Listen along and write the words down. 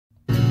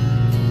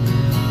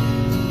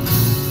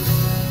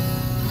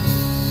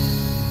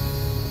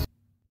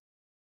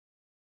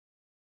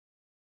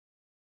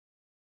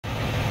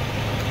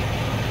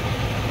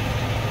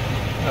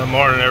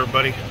Morning,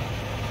 everybody.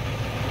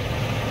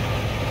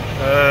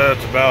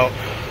 It's about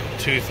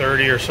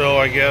 2:30 or so,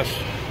 I guess.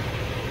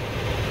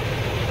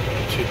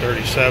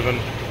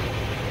 2:37.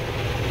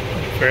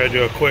 Figured I'd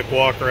do a quick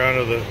walk around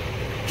of the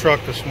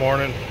truck this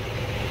morning.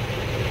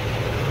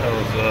 That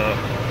was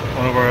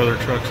one of our other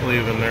trucks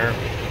leaving there.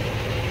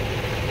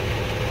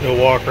 Do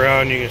a walk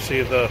around. You can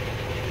see the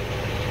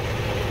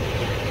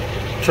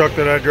truck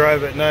that I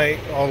drive at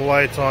night, all the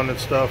lights on and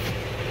stuff.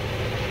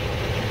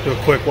 Do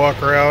a quick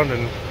walk around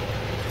and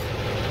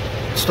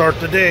start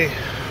the day.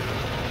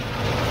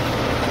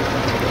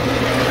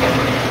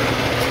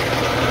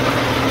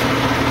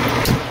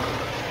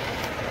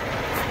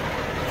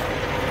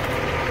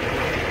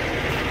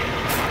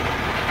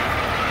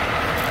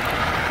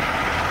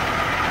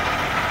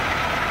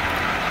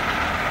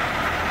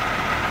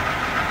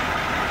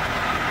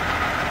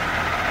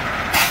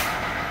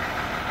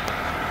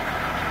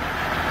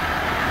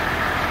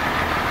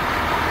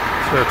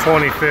 The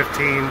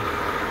 2015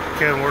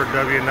 Kenworth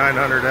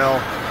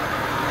W900L.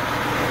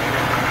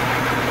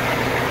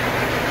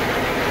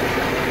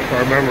 If I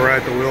remember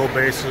right, the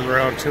wheelbase is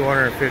around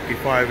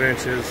 255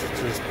 inches, which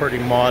is pretty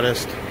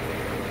modest,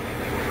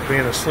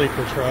 being a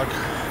sleeper truck.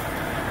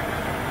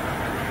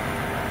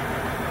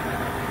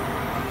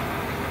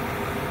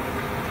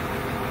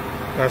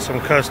 Got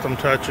some custom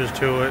touches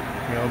to it,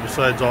 you know,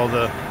 besides all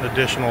the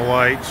additional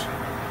lights.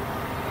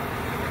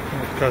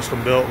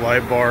 Custom built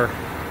light bar,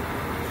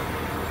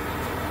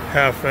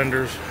 half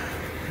fenders.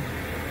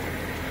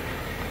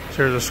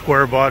 Here's a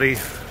square body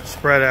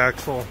spread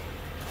axle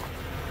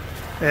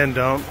and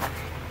dump.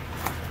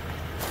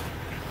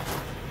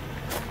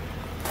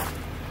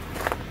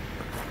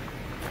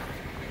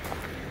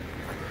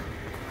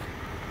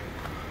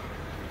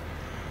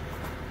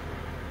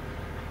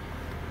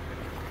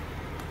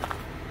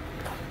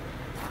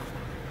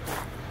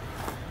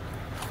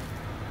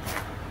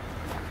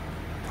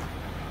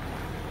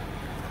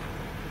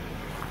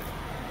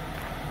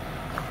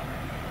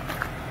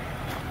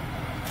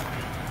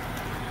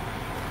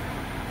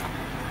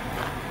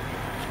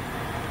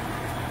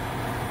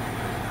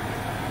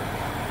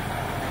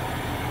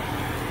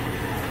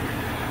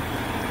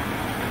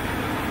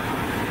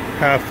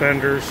 Half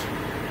fenders,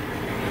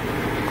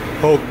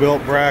 poke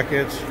built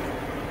brackets,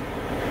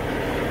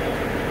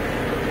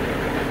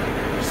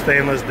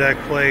 stainless deck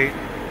plate,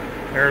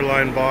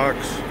 airline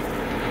box.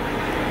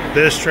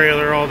 This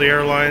trailer, all the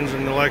airlines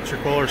and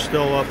electrical are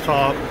still up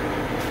top,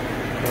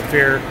 up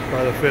here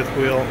by the fifth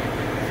wheel.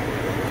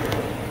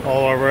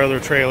 All of our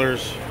other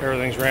trailers,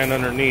 everything's ran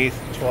underneath.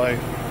 That's why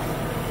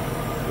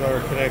we got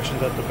our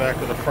connections at the back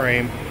of the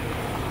frame.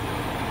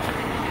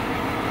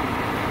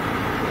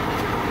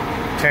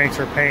 Tanks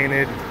are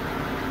painted.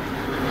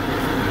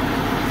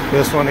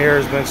 This one here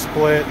has been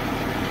split.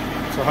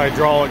 It's a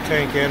hydraulic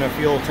tank and a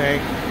fuel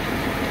tank.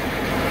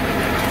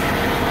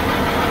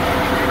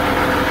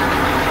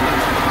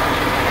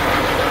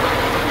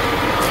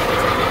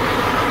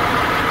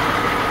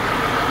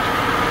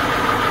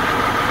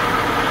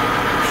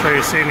 I'm sure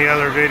you've seen the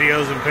other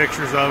videos and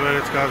pictures of it.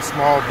 It's got a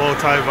small bow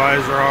tie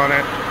visor on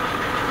it.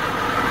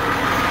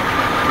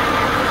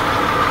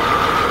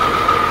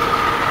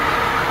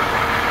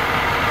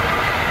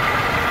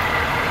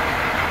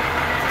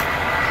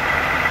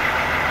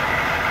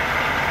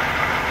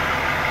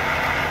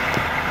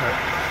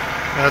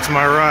 That's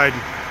my ride.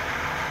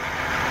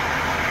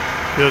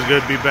 Feels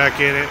good to be back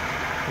in it.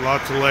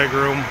 Lots of leg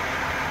room.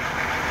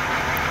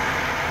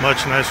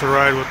 Much nicer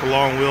ride with the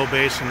long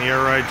wheelbase and the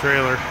air ride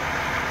trailer.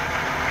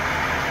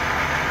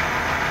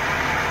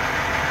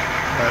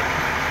 But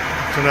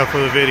that's enough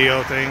of the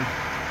video thing.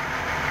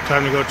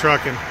 Time to go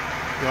trucking.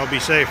 Y'all be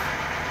safe.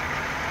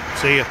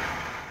 See ya.